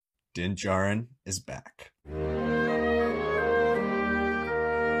Din Djarin is back.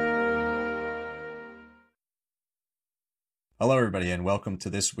 Hello, everybody, and welcome to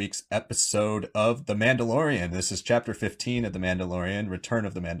this week's episode of The Mandalorian. This is Chapter 15 of The Mandalorian, Return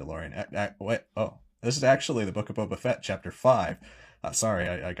of the Mandalorian. Wait, this is actually the Book of Boba Fett, Chapter 5. Sorry,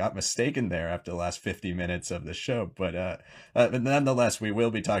 I got mistaken there after the last 50 minutes of the show, but nonetheless, we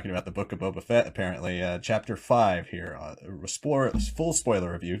will be talking about the Book of Boba Fett, apparently, Chapter 5 here, full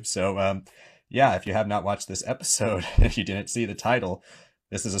spoiler review. So, yeah, if you have not watched this episode, if you didn't see the title,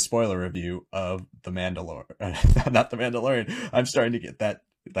 this is a spoiler review of The Mandalorian. Not The Mandalorian. I'm starting to get that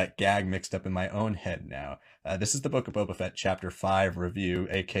gag mixed up in my own head now. This is the Book of Boba Fett Chapter 5 review,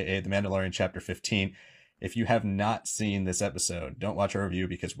 aka The Mandalorian Chapter 15. If you have not seen this episode, don't watch our review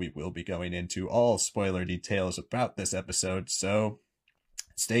because we will be going into all spoiler details about this episode. So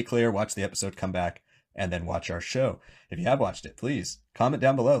stay clear, watch the episode, come back, and then watch our show. If you have watched it, please comment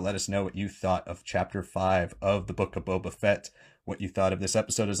down below. Let us know what you thought of Chapter 5 of the Book of Boba Fett, what you thought of this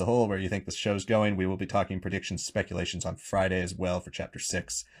episode as a whole, where you think the show's going. We will be talking predictions, speculations on Friday as well for Chapter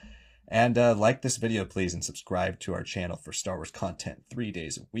 6. And like this video, please, and subscribe to our channel for Star Wars content 3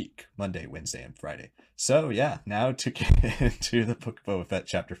 days a week, Monday, Wednesday, and Friday. So, yeah, now to get into the Book of Boba Fett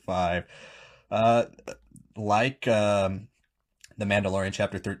Chapter 5. Like The Mandalorian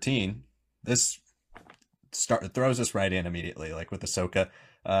Chapter 13, this throws us right in immediately, like with Ahsoka.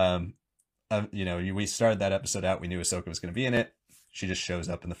 We started that episode out. We knew Ahsoka was going to be in it. She just shows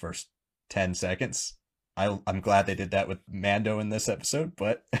up in the first 10 seconds. I'm glad they did that with Mando in this episode,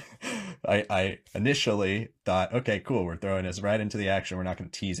 but I initially thought, okay, cool, we're throwing us right into the action. We're not going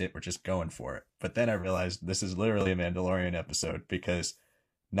to tease it. We're just going for it. But then I realized this is literally a Mandalorian episode, because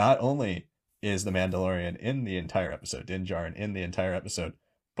not only is the Mandalorian in the entire episode, Din Djarin in the entire episode,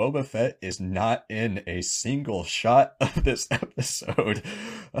 Boba Fett is not in a single shot of this episode,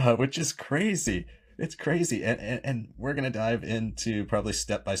 which is crazy. It's crazy. And we're going to dive into probably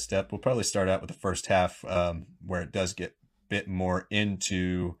step by step. We'll probably start out with the first half, where it does get a bit more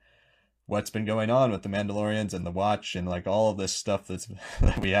into what's been going on with the Mandalorians and the Watch and like all of this stuff that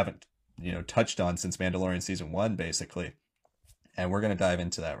we haven't, touched on since Mandalorian season 1, basically. And we're going to dive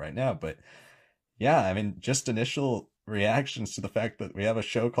into that right now. But yeah, I mean, just initial reactions to the fact that we have a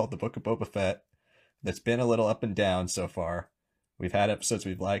show called The Book of Boba Fett that's been a little up and down so far. We've had episodes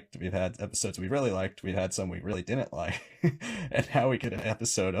we've liked, we've had episodes we really liked, we've had some we really didn't like, and now we get an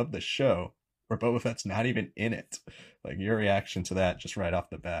episode of the show where Boba Fett's not even in it. Like, your reaction to that just right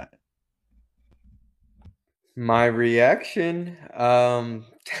off the bat. My reaction,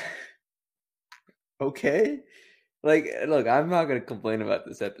 okay. Like, look, I'm not gonna complain about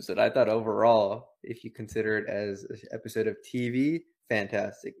this episode. I thought overall, if you consider it as an episode of TV,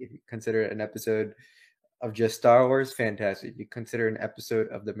 fantastic. If you consider it an episode of just Star Wars, fantastic. If you consider an episode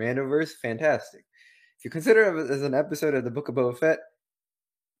of the Mandoverse, fantastic. If you consider it as an episode of the Book of Boba Fett,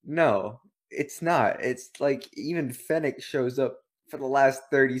 no, it's not. It's like even Fennec shows up for the last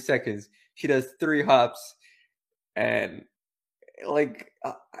 30 seconds. She does 3 hops and like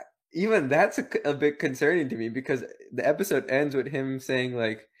even that's a bit concerning to me because the episode ends with him saying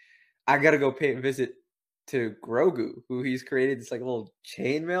like, I gotta go pay a visit to Grogu, who he's created this like little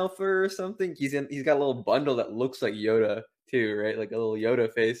chainmail for or something. He's got a little bundle that looks like Yoda too, right? Like a little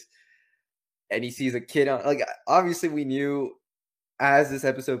Yoda face. And he sees a kid on, like, obviously we knew as this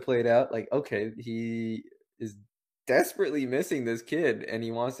episode played out, like, okay, he is desperately missing this kid and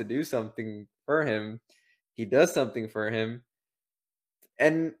he wants to do something for him. He does something for him.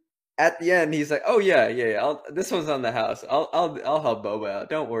 And at the end, he's like, "Oh yeah, yeah, this one's on the house. I'll help Boba out.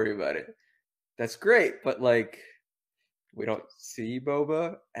 Don't worry about it." That's great, but like, we don't see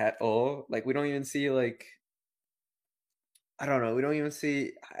Boba at all. Like, we don't even see like, I don't know. We don't even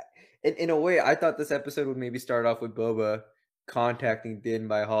see. In a way, I thought this episode would maybe start off with Boba contacting Din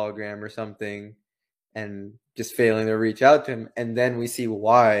by hologram or something, and just failing to reach out to him, and then we see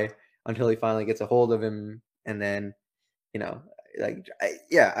why until he finally gets a hold of him, and then you know, like I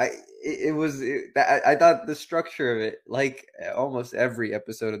thought the structure of it, like almost every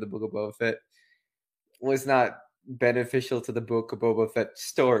episode of the Book of Boba Fett, was not beneficial to the Book of Boba Fett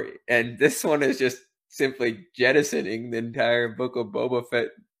story, and this one is just simply jettisoning the entire Book of Boba Fett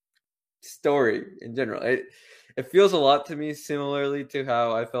story in general. It feels a lot to me similarly to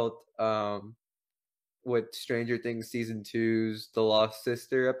how I felt with Stranger Things season two's The Lost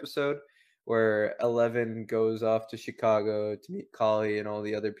Sister episode, where Eleven goes off to Chicago to meet Kali and all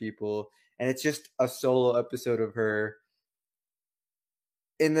the other people, and it's just a solo episode of her.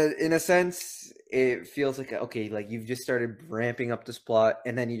 In a sense, it feels like, okay, like you've just started ramping up this plot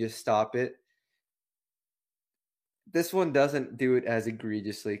and then you just stop it. this one doesn't do it as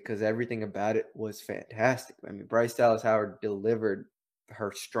egregiously because everything about it was fantastic. I mean, Bryce Dallas Howard delivered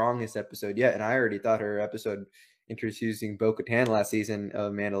her strongest episode yet, and I already thought her episode introducing Bo-Katan last season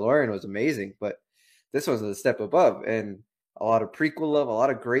of Mandalorian was amazing, but this one's a step above, and a lot of prequel love, a lot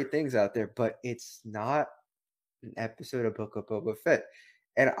of great things out there, but it's not an episode of Book of Boba Fett.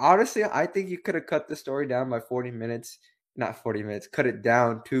 And honestly, I think you could have cut the story down by 40 minutes, not 40 minutes, cut it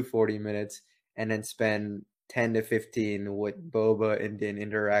down to 40 minutes, and then spend 10 to 15 with Boba and Din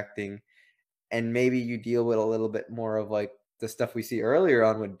interacting. And maybe you deal with a little bit more of like the stuff we see earlier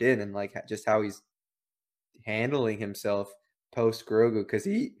on with Din and like just how he's handling himself post Grogu because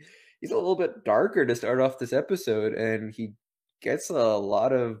he's a little bit darker to start off this episode, and he gets a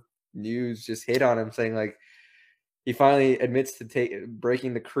lot of news just hit on him saying like he finally admits to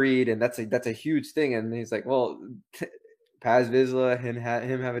breaking the creed, and that's a huge thing. And he's like, well, Paz Vizsla and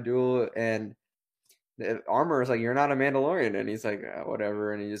him have a duel, and the armor is like, you're not a Mandalorian, and he's like,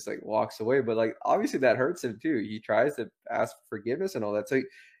 whatever, and he just like walks away. But like obviously that hurts him too. He tries to ask for forgiveness and all that. So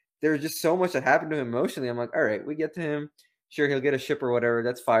there's just so much that happened to him emotionally. I'm like, all right, we get to him. Sure, he'll get a ship or whatever.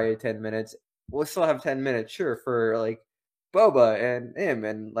 That's 5 to 10 minutes. We'll still have 10 minutes, sure, for like Boba and him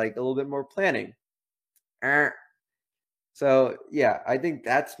and like a little bit more planning. So yeah, I think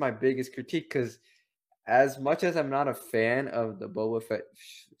that's my biggest critique because as much as I'm not a fan of the Boba Fett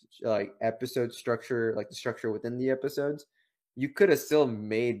like episode structure, like the structure within the episodes, you could have still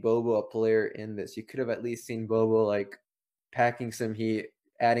made Boba a player in this. You could have at least seen Boba like packing some heat,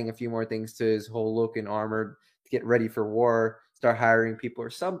 adding a few more things to his whole look and armor to get ready for war, start hiring people or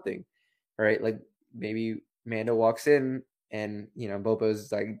something, right? Like maybe Mando walks in and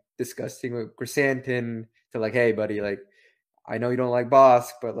Boba's like discussing with Chrysanthemum to like, hey buddy, like I know you don't like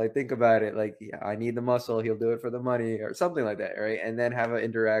Bosk, but like think about it. Like, yeah, I need the muscle. He'll do it for the money or something like that, right? And then have an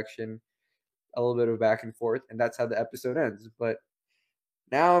interaction, a little bit of back and forth, and that's how the episode ends. But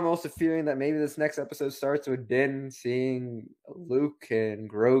now I'm also feeling that maybe this next episode starts with Din seeing Luke and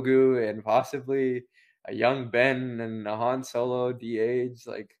Grogu and possibly a young Ben and a Han Solo de-age.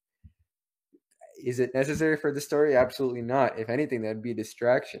 Like, is it necessary for the story? Absolutely not. If anything, that'd be a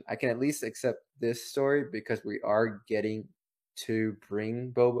distraction. I can at least accept this story because we are getting to bring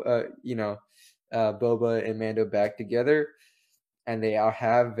Boba, Boba and Mando back together, and they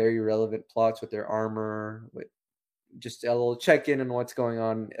have very relevant plots with their armor, with just a little check-in on what's going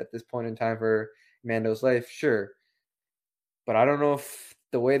on at this point in time for Mando's life, sure. But I don't know if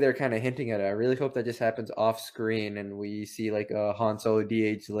the way they're kind of hinting at it, I really hope that just happens off screen and we see like a Han Solo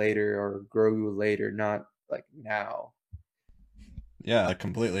DH later or Grogu later, not like now. Yeah, I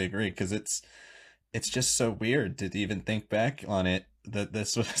completely agree because it's just so weird to even think back on it that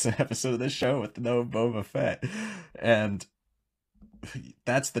this was an episode of this show with no Boba Fett, and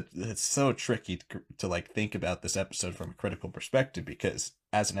it's so tricky to like think about this episode from a critical perspective because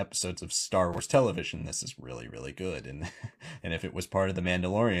as an episodes of Star Wars television, this is really really good, and and if it was part of the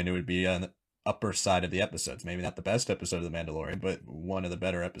Mandalorian, it would be on the upper side of the episodes. Maybe not the best episode of the Mandalorian, but one of the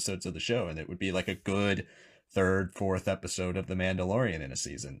better episodes of the show, and it would be like a good third, fourth episode of The Mandalorian in a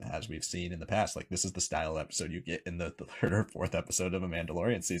season, as we've seen in the past. Like this is the style episode you get in the third or fourth episode of a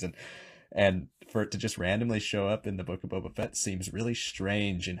Mandalorian season. And for it to just randomly show up in the Book of Boba Fett seems really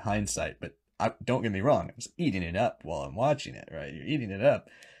strange in hindsight. But don't get me wrong, I was eating it up while I'm watching it, right? You're eating it up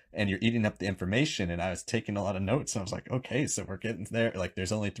and you're eating up the information. And I was taking a lot of notes. And I was like, okay, so we're getting there. Like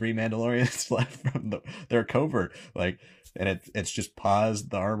there's only 3 Mandalorians left from their covert. Like, and it's just Paz,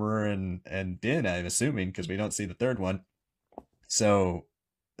 the armor, and Din, I'm assuming, because we don't see the third one. So,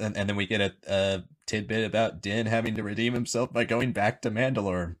 and then we get a tidbit about Din having to redeem himself by going back to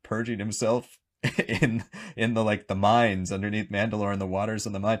Mandalore, purging himself in the like the mines underneath Mandalore and the waters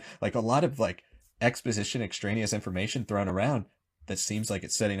of the mine. Like a lot of like exposition, extraneous information thrown around that seems like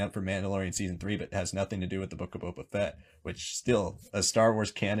it's setting up for Mandalorian season 3, but has nothing to do with the Book of Boba Fett. Which still, as Star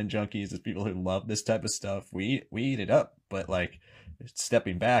Wars canon junkies, as people who love this type of stuff, we eat it up. But like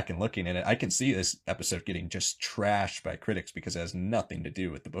stepping back and looking at it, I can see this episode getting just trashed by critics because it has nothing to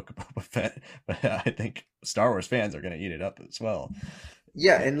do with the Book of Boba Fett. But I think Star Wars fans are going to eat it up as well.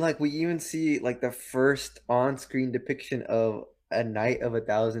 Yeah, and like we even see like the first on-screen depiction of a Night of a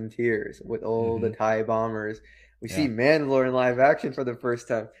Thousand Tears with all the Mm-hmm. TIE bombers. We see Yeah. Mandalore in live action for the first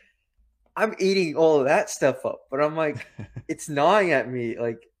time. I'm eating all of that stuff up, but I'm like, it's gnawing at me.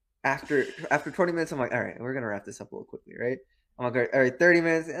 Like after 20 minutes, I'm like, all right, we're gonna wrap this up a little quickly, right? I'm like, all right, 30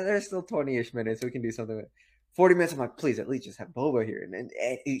 minutes, and there's still 20-ish minutes. We can do something. 40 minutes, I'm like, please, at least just have Boba here, and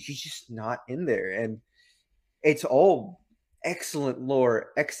he's just not in there, and it's all excellent lore,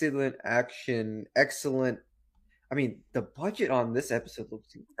 excellent action, excellent. I mean, the budget on this episode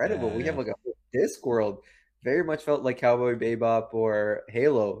looks incredible. Yeah, We have yeah. like a whole Disc world. very much felt like Cowboy Bebop or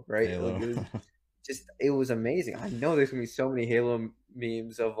Halo, right? Like Halo. it was just it was amazing. I know there's gonna be so many Halo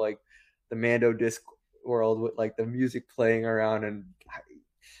memes of like the Mando disc world with like the music playing around, and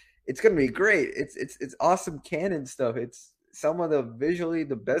it's gonna be great. It's awesome canon stuff. It's some of the visually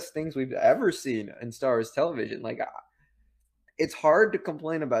the best things we've ever seen in Star Wars television. Like it's hard to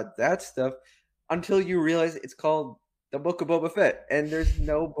complain about that stuff until you realize it's called the Book of Boba Fett, and there's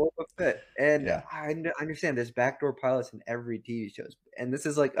no Boba Fett. And Yeah. I understand there's backdoor pilots in every TV shows, and this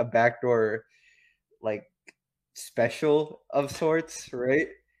is like a backdoor like special of sorts, right?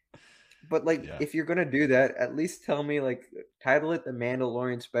 But like, Yeah. if you're gonna do that, at least tell me like title it the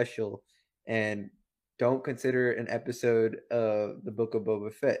Mandalorian special, and don't consider it an episode of the Book of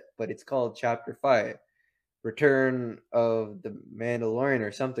Boba Fett. But it's called Chapter 5, Return of the Mandalorian,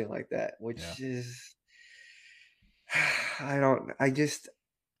 or something like that. Yeah. Which is, I don't. I just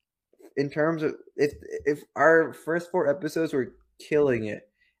in terms of if our first 4 episodes were killing it,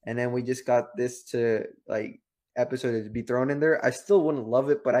 and then we just got this to like episode to be thrown in there, I still wouldn't love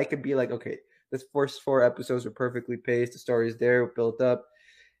it, but I could be like, okay, this first 4 episodes are perfectly paced, the story is there, built up,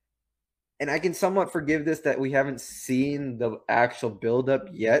 and I can somewhat forgive this that we haven't seen the actual build up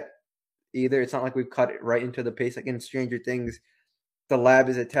yet either. It's not like we've cut it right into the pace like in Stranger Things. The lab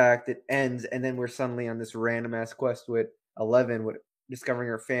is attacked, it ends, and then we're suddenly on this random ass quest with 11, with discovering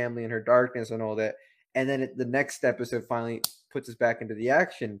her family and her darkness and all that. And then the next episode finally puts us back into the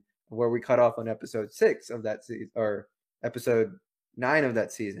action where we cut off on episode 6 of that season, or episode 9 of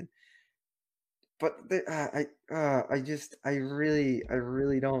that season. But I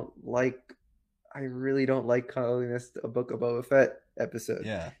really don't like calling this a Book of Boba Fett episode.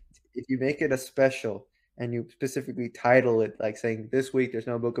 Yeah. If you make it a special and you specifically title it like saying this week there's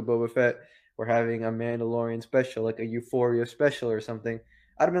no Book of Boba Fett, we're having a Mandalorian special, like a Euphoria special or something,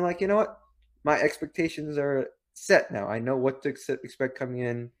 I'd have been like, you know what? My expectations are set now. I know what to expect coming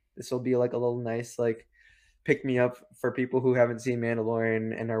in. This will be like a little nice like pick me up for people who haven't seen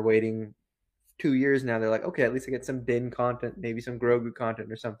Mandalorian and are waiting 2 years now. They're like, okay, at least I get some Din content, maybe some Grogu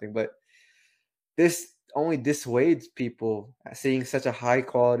content or something. But this only dissuades people seeing such a high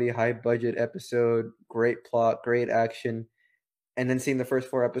quality, high budget episode, great plot, great action, and then seeing the first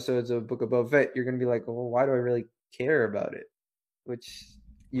 4 episodes of Book of Boba Fett. You're gonna be like, well, why do I really care about it? Which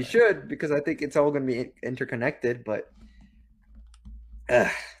you Right. should, because I think it's all gonna be interconnected. But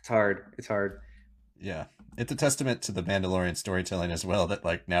it's hard. It's hard. Yeah. It's a testament to the Mandalorian storytelling as well that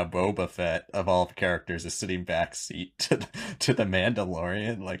like now Boba Fett of all characters is sitting backseat to the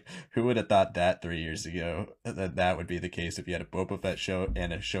Mandalorian. Like who would have thought that 3 years ago that that would be the case if you had a Boba Fett show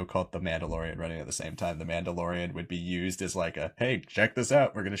and a show called The Mandalorian running at the same time. The Mandalorian would be used as like a hey, check this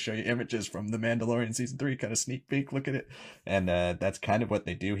out. We're gonna show you images from the Mandalorian season 3, kind of sneak peek. Look at it, and that's kind of what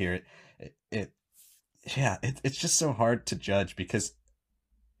they do here. It yeah, it's just so hard to judge because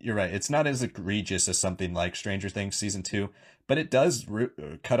you're right. It's not as egregious as something like Stranger Things season 2, but it does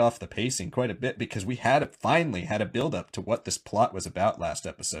cut off the pacing quite a bit because we had finally had a build up to what this plot was about last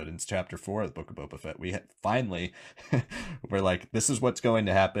episode in chapter 4 of the Book of Boba Fett. We had finally we're like, this is what's going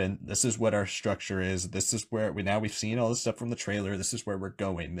to happen. This is what our structure is. This is where we've seen all this stuff from the trailer. This is where we're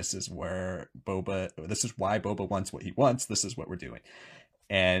going. This is where this is why Boba wants what he wants. This is what we're doing.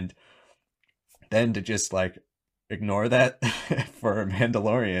 And then to just like ignore that for a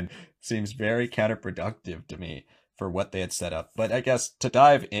Mandalorian seems very counterproductive to me for what they had set up. But I guess to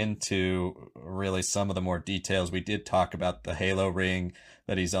dive into really some of the more details, we did talk about the Halo ring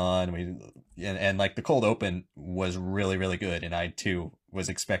that he's on. And like the cold open was really, really good. And I too was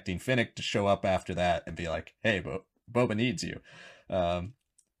expecting Finnick to show up after that and be like, hey, Boba needs you. And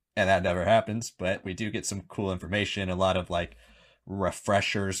that never happens, but we do get some cool information, a lot of like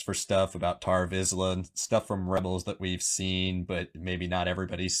refreshers for stuff about Tar Vizsla and stuff from Rebels that we've seen, but maybe not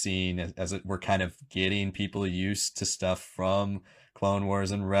everybody's seen, as we're kind of getting people used to stuff from Clone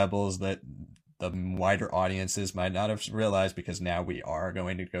Wars and Rebels that the wider audiences might not have realized, because now we are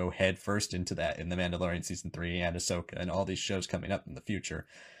going to go head first into that in The Mandalorian season 3 and Ahsoka and all these shows coming up in the future.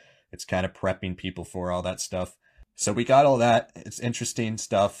 It's kind of prepping people for all that stuff. So we got all that. It's interesting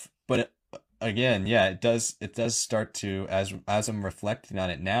stuff, but again, yeah, it does start to, as I'm reflecting on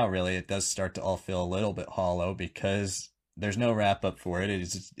it now, really, it does start to all feel a little bit hollow because there's no wrap up for it.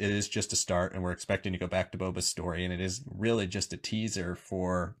 It is just a start, and we're expecting to go back to Boba's story, and it is really just a teaser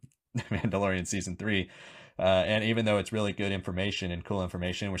for Mandalorian season 3. And even though it's really good information and cool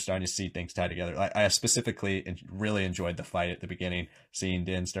information, we're starting to see things tie together. I specifically really enjoyed the fight at the beginning, seeing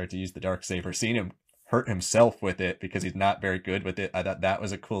Din start to use the Darksaber, seeing him hurt himself with it because he's not very good with it. I thought that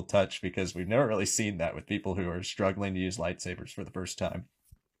was a cool touch because we've never really seen that with people who are struggling to use lightsabers for the first time.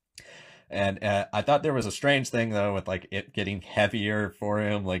 And I thought there was a strange thing though with like it getting heavier for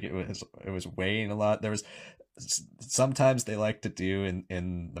him, like it was weighing a lot. There was sometimes they like to do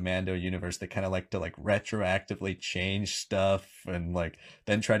in the Mando universe, they kind of like to like retroactively change stuff and like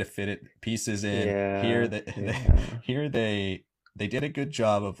then try to fit it pieces in. Here Yeah, that yeah, here they did a good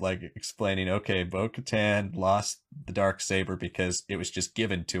job of like explaining, okay, Bo-Katan lost the dark saber because it was just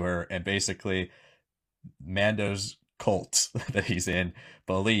given to her, and basically Mando's cult that he's in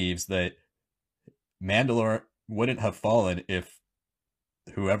believes that Mandalore wouldn't have fallen if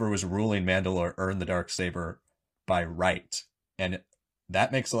whoever was ruling Mandalore earned the dark saber by right. And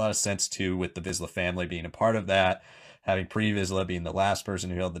that makes a lot of sense too, with the Vizsla family being a part of that, having Pre Vizsla being the last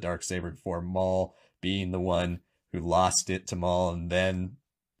person who held the dark saber before Maul being the one who lost it to Maul, and then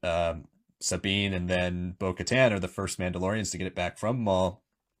Sabine and then Bo-Katan are the first Mandalorians to get it back from Maul.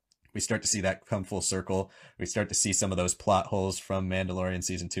 We start to see that come full circle. We start to see some of those plot holes from Mandalorian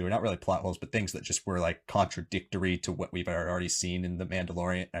season 2, or not really plot holes, but things that just were like contradictory to what we've already seen in the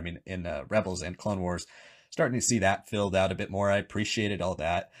Mandalorian. I mean, in Rebels and Clone Wars. Starting to see that filled out a bit more. I appreciated all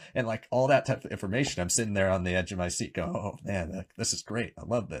that, and like all that type of information. I'm sitting there on the edge of my seat, going, "Oh man, this is great. I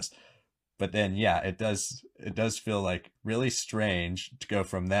love this." But then, yeah, it does feel like really strange to go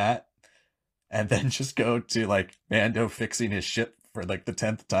from that and then just go to like Mando fixing his ship for like the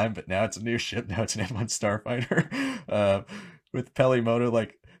 10th time, but now it's a new ship. Now it's an M1 Starfighter. With Pelimoto,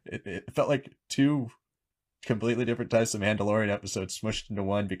 like it felt like two completely different types of Mandalorian episodes smushed into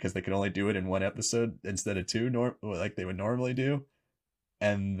one because they could only do it in one episode instead of two, like they would normally do.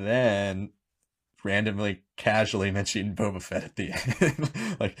 And then randomly, casually mentioning Boba Fett at the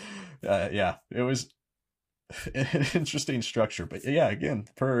end. Like, yeah, it was an interesting structure. But yeah, again,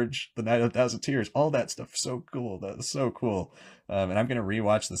 Purge, The Night of a Thousand Tears, all that stuff, so cool. That was so cool. And I'm gonna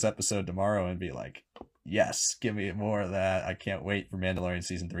rewatch this episode tomorrow and be like, yes, give me more of that. I can't wait for Mandalorian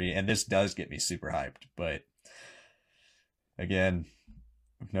season 3. And this does get me super hyped. But again,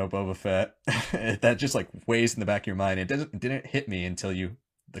 no Boba Fett. That just like weighs in the back of your mind. It didn't hit me until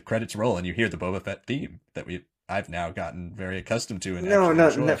the credits roll and you hear the Boba Fett theme that I've now gotten very accustomed to and no, actually no,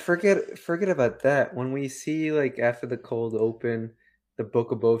 no, enjoy. forget about that. When we see like after the cold open, the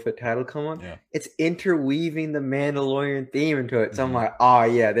Book of Boba Fett title come on, Yeah. it's interweaving the Mandalorian theme into it. So I'm Mm-hmm. like, oh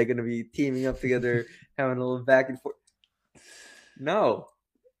yeah, they're gonna be teaming up together, having a little back and forth. No,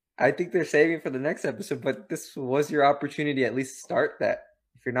 I think they're saving for the next episode, but this was your opportunity to at least start that.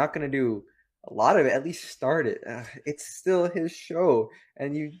 If you're not going to do a lot of it, at least start it. It's still his show.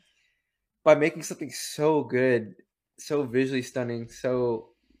 And you, by making something so good, so visually stunning, so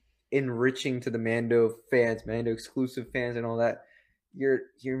enriching to the Mando fans, Mando exclusive fans, and all that, you're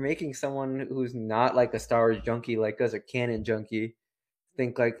making someone who's not like a Star Wars junkie like us, a canon junkie,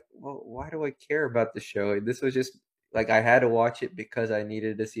 think like, well, why do I care about the show? This was just like I had to watch it because I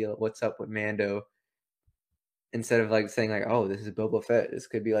needed to see what's up with Mando. Instead of like saying like, oh, this is Boba Fett. This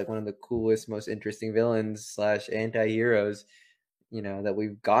could be like one of the coolest, most interesting villains slash anti-heroes, that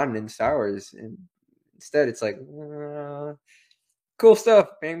we've gotten in Star Wars. And instead, it's like, cool stuff.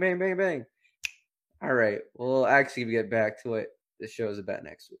 Bang, bang, bang, bang. All right. We'll actually get back to what the show is about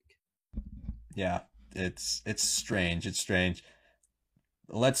next week. Yeah, it's strange. It's strange.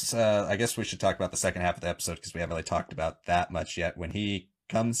 Let's I guess we should talk about the second half of the episode because we haven't really talked about that much yet. When he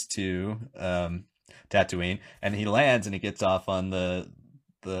comes to Tatooine and he lands and he gets off on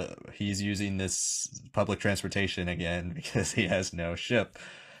he's using this public transportation again because he has no ship.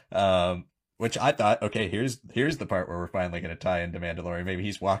 Which I thought, okay, here's the part where we're finally going to tie into Mandalorian. Maybe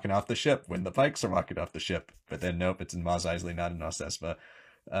he's walking off the ship when the Pikes are walking off the ship, but then nope, it's in Mos Eisley, not in Mos Espa.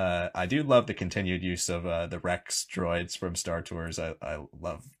 I do love the continued use of the Rex droids from Star Tours. I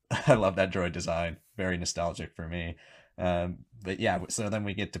love I love that droid design. Very nostalgic for me. But yeah, so then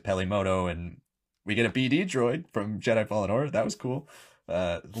we get to Pelimoto and we get a BD droid from Jedi Fallen Order. That was cool.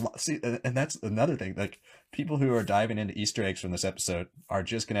 See, and that's another thing. Like people who are diving into Easter eggs from this episode are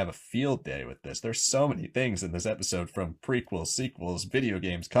just gonna have a field day with this. There's so many things in this episode, from prequels, sequels, video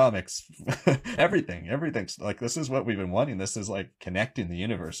games, comics, everything. Everything's like, this is what we've been wanting. This is like connecting the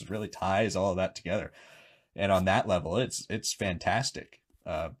universe. It really ties all of that together. And on that level, it's fantastic.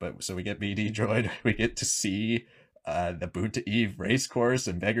 But so we get BD droid. We get to see the Boonta Eve race course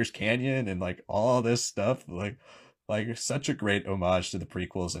and Beggar's Canyon and like all this stuff. Like such a great homage to the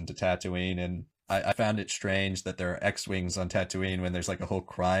prequels and to Tatooine. And I found it strange that there are X-Wings on Tatooine when there's like a whole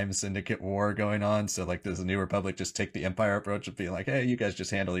crime syndicate war going on. So like, does the New Republic just take the Empire approach of being like, hey, you guys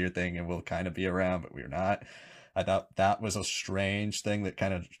just handle your thing and we'll kind of be around, but we're not. I thought that was a strange thing that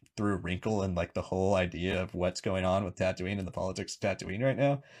kind of threw a wrinkle in like the whole idea of what's going on with Tatooine and the politics of Tatooine right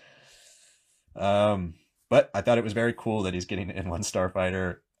now. But I thought it was very cool that he's getting in one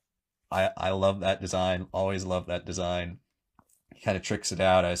Starfighter. I love that design. Always love that design. He kind of tricks it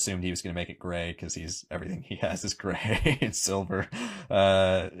out. I assumed he was going to make it gray because he's everything he has is gray and silver.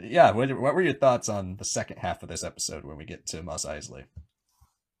 Yeah. What were your thoughts on the second half of this episode when we get to Mos Eisley?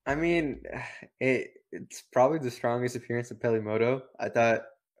 I mean, it's probably the strongest appearance of Pelimoto. I thought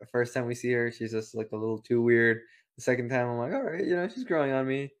the first time we see her, she's just like a little too weird. The second time, I'm like, all right, she's growing on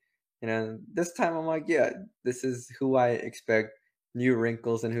me. This time I'm like, yeah, this is who I expect. New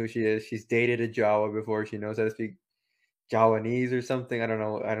wrinkles in who she is. She's dated a Jawa before. She knows how to speak Jawanese or something. I don't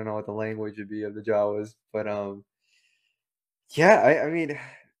know. I don't know what the language would be of the Jawas, but yeah. I mean,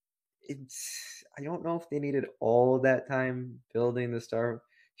 it's I don't know if they needed all that time building the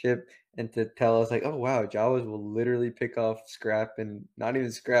starship and to tell us like, oh wow, Jawas will literally pick off scrap and not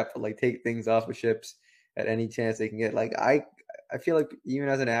even scrap, but like take things off of ships at any chance they can get. Like I feel like even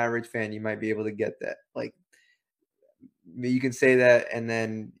as an average fan, you might be able to get that. Like you can say that, and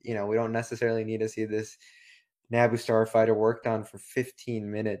then we don't necessarily need to see this Naboo starfighter worked on for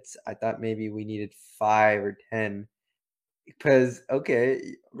 15 minutes. I thought maybe we needed 5 or 10 because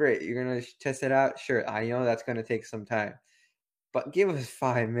okay, great, you're gonna test it out. Sure, I know that's gonna take some time, but give us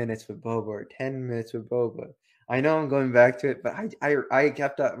 5 minutes with Boba or 10 minutes with Boba. I know I'm going back to it, but I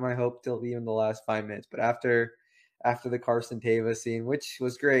kept up my hope till even the last 5 minutes. But after the Carson Teva scene, which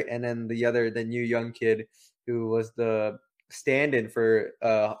was great, and then the new young kid who was the stand-in for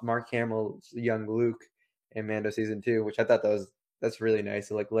Mark Hamill's young Luke in Mando season 2, which I thought that's really nice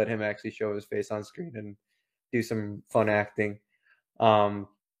to like let him actually show his face on screen and do some fun acting. Um,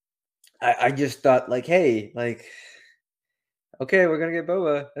 I just thought like, hey, like, okay, we're gonna get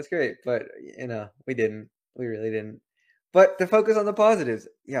Boba. That's great, but we didn't. We really didn't. But to focus on the positives,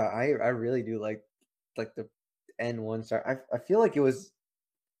 yeah, I really do like the N1 star. I feel like it was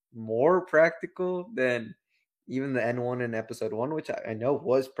more practical than even the N1 in episode one, which I know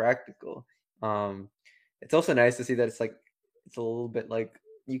was practical. Um, it's also nice to see that it's a little bit like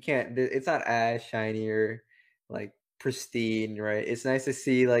you can't. It's not as shiny or like pristine, right? It's nice to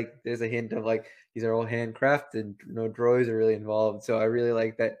see like there's a hint of like these are all handcrafted. No droids are really involved, so I really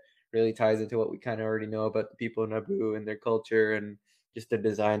like that. Really ties into what we kind of already know about the people of Naboo and their culture and just their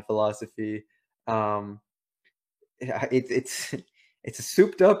design philosophy. Um, yeah, it's a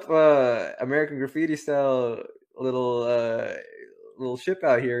souped up American Graffiti style little little ship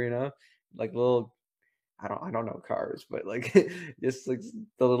out here, like little I don't know cars, but like just like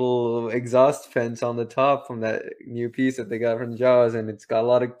the little exhaust fence on the top from that new piece that they got from Jaws, and it's got a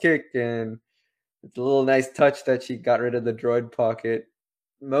lot of kick, and it's a little nice touch that she got rid of the droid pocket,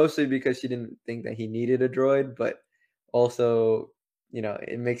 mostly because she didn't think that he needed a droid, but also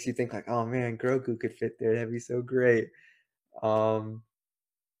it makes you think like, oh man, Grogu could fit there. That'd be so great. Um,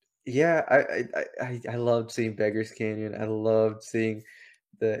 yeah, I loved seeing Beggars Canyon. I loved seeing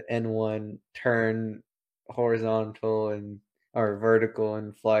the N1 turn horizontal and or vertical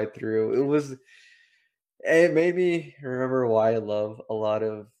and fly through. It made me remember why I love a lot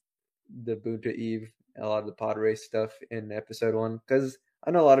of the Boonta Eve, a lot of the pod race stuff in episode one. Because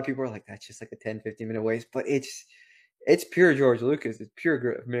I know a lot of people are like, that's just like a 10-15 minute waste, but it's pure George Lucas. It's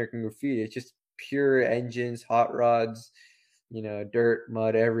pure American Graffiti. It's just pure engines, hot rods, dirt,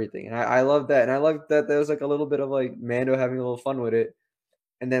 mud, everything. And I love that. And I love that there was like a little bit of like Mando having a little fun with it.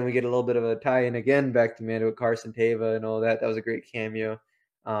 And then we get a little bit of a tie-in again back to Mando with Carson Teva and all that. That was a great cameo.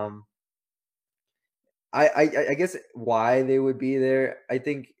 Um, I guess why they would be there. I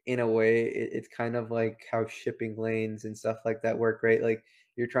think in a way it's kind of like how shipping lanes and stuff like that work, right? Like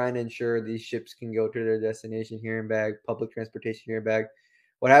you're trying to ensure these ships can go to their destination here and back, public transportation here and back.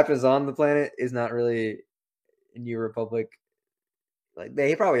 What happens on the planet is not really in New Republic. Like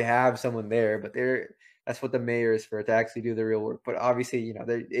they probably have someone there, but that's what the mayor is for, to actually do the real work. But obviously,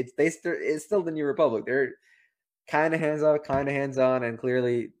 it's still the New Republic. They're kind of hands off, kind of hands on, and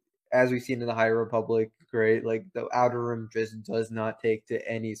clearly, as we've seen in the High Republic, great. Like the Outer Rim just does not take to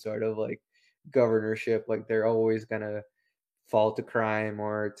any sort of like governorship. Like they're always gonna fall to crime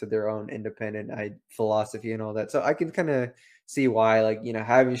or to their own independent philosophy and all that. So I can kind of see why, like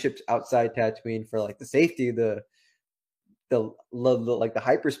having ships outside Tatooine for like the safety of the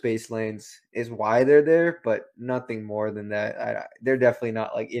hyperspace lanes is why they're there, but nothing more than that. They're definitely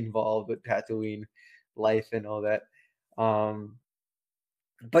not like involved with Tatooine life and all that.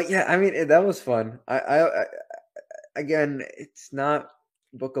 But yeah, I mean that was fun. I again, it's not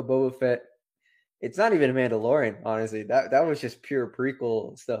Book of Boba Fett. It's not even Mandalorian, honestly. That was just pure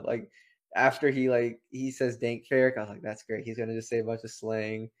prequel stuff. Like after he says Dank Farrik, I was like, that's great. He's gonna just say a bunch of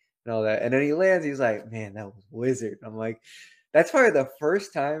slang and all that. And then he lands, he's like, man, that was Wizard. I'm like, that's probably the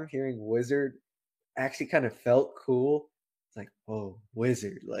first time hearing Wizard actually kind of felt cool. It's like, whoa,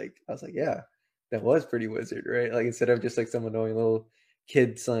 wizard. Like, I was like, yeah, that was pretty wizard, right? Like, instead of just like some annoying little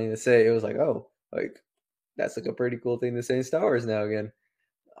kid something to say, it was like, oh, like that's like a pretty cool thing to say in Star Wars now again.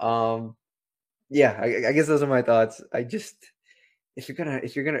 Um, yeah, I guess those are my thoughts. I just, if you're gonna,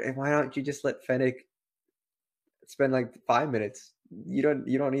 why don't you just let Fennec spend like 5 minutes? You don't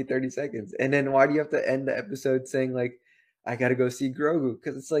need 30 seconds. And then why do you have to end the episode saying like, I gotta go see Grogu?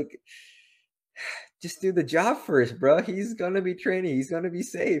 Because it's like, just do the job first, bro. He's gonna be training. He's gonna be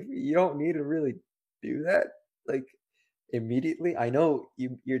safe. You don't need to really do that like immediately. I know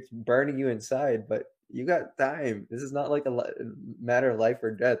you're burning you inside, but you got time. This is not like a matter of life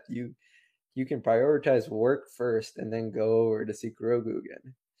or death. You can prioritize work first and then go over to see Grogu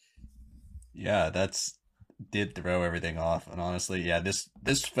again. Yeah, that's did throw everything off. And honestly, yeah,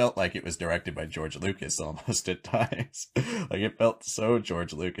 this felt like it was directed by George Lucas almost at times. Like it felt so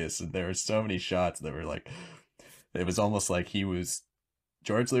George Lucas, and there were so many shots that were like, it was almost like he was.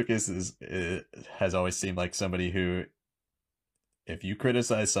 George Lucas is has always seemed like somebody who, if you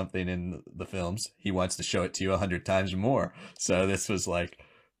criticize something in the films, he wants to show it to you 100 times more. So this was like,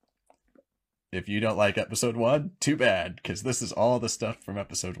 if you don't like episode one, too bad, because this is all the stuff from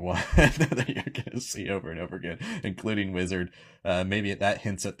episode one that you're going to see over and over again, including Wizard. Maybe that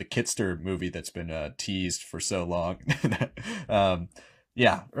hints at the Kitster movie that's been teased for so long.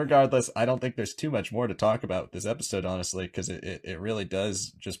 Yeah, regardless, I don't think there's too much more to talk about with this episode, honestly, because it really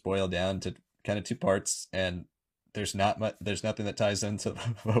does just boil down to kind of two parts, and there's not much, there's nothing that ties into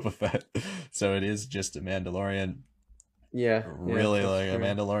Boba Fett. So it is just a Mandalorian, Yeah, yeah, really that's like a true.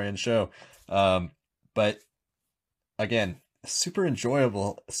 Mandalorian show. But again, super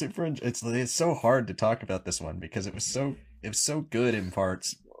enjoyable. It's so hard to talk about this one because it was so good in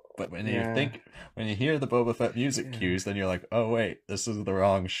parts. But Yeah, when you hear the Boba Fett music yeah. cues, then you're like, oh wait, this is the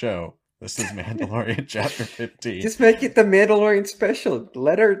wrong show. This is Mandalorian chapter 15. Just make it the Mandalorian special.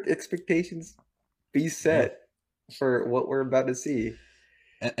 Let our expectations be Yeah. set for what we're about to see.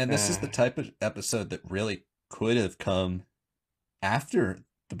 And this is the Uh, type of episode that really could have come after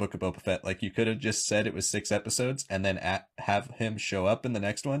the Book of Boba Fett. Like you could have just said it was 6 episodes and then have him show up in the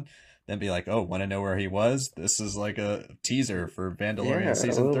next one, then be like, "Oh, want to know where he was? This is like a teaser for Mandalorian yeah,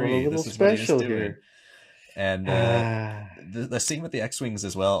 season a 3. little This is what he was special doing." here. And Ah, the scene with the X-wings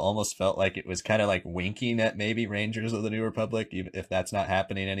as well almost felt like it was kind of like winking at maybe Rangers of the New Republic, even if that's not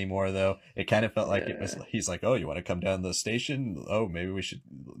happening anymore. Though it kind of felt like it was. yeah, He's like, "Oh, you want to come down to the station? Oh, maybe we should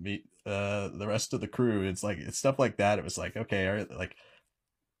meet the rest of the crew." It's like it's stuff like that. It was like, okay, like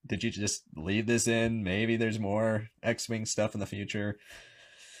did you just leave this in? Maybe there's more X-wing stuff in the future.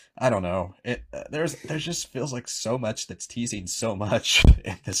 I don't know. There's just feels like so much that's teasing so much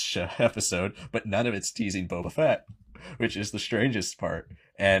in this episode, but none of it's teasing Boba Fett, which is the strangest part.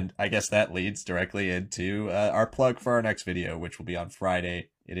 And I guess that leads directly into our plug for our next video, which will be on Friday.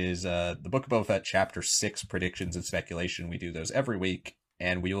 It is the Book of Boba Fett Chapter 6 predictions and speculation. We do those every week,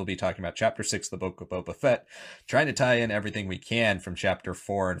 and we will be talking about Chapter 6, the Book of Boba Fett, trying to tie in everything we can from Chapter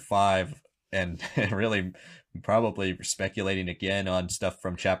 4 and 5, and really probably speculating again on stuff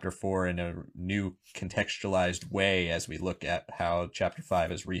from chapter 4 in a new contextualized way as we look at how chapter 5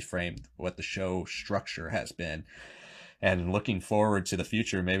 has reframed what the show structure has been. And looking forward to the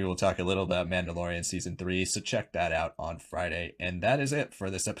future, maybe we'll talk a little about Mandalorian season 3. So check that out on Friday. And that is it for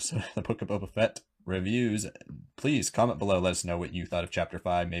this episode of the Book of Boba Fett reviews. Please comment below. Let us know what you thought of chapter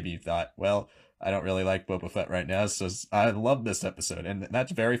 5. Maybe you thought, well, I don't really like Boba Fett right now, so I love this episode. And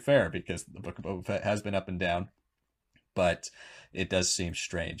that's very fair because the Book of Boba Fett has been up and down. But it does seem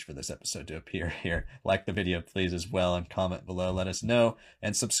strange for this episode to appear here. Like the video, please, as well, and comment below. Let us know.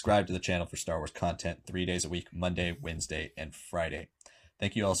 And subscribe to the channel for Star Wars content 3 days a week, Monday, Wednesday, and Friday.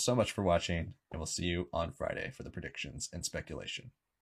 Thank you all so much for watching, and we'll see you on Friday for the predictions and speculation.